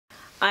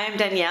I'm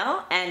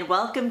Danielle and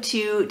welcome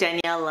to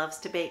Danielle Loves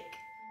to Bake.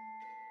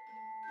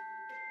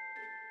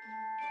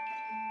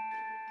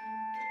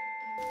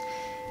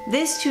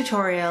 This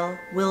tutorial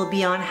will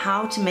be on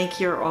how to make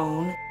your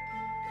own.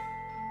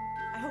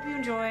 I hope you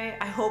enjoy,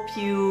 I hope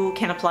you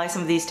can apply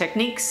some of these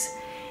techniques,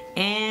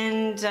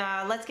 and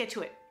let's get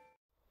to it.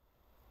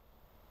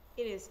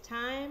 It is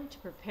time to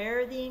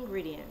prepare the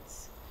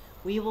ingredients.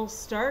 We will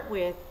start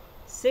with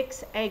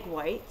 6 egg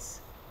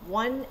whites,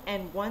 1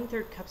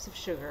 1/3 cups of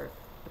sugar,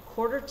 a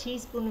 1/4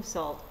 teaspoon of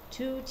salt,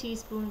 2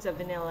 teaspoons of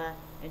vanilla,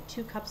 and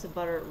 2 cups of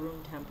butter at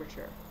room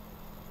temperature.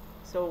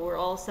 So we're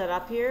all set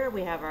up here.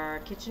 We have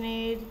our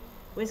KitchenAid,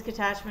 whisk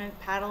attachment,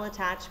 paddle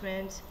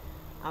attachment,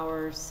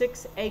 our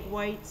 6 egg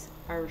whites,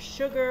 our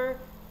sugar,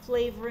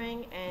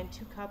 flavoring, and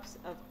 2 cups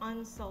of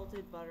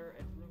unsalted butter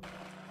at room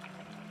temperature.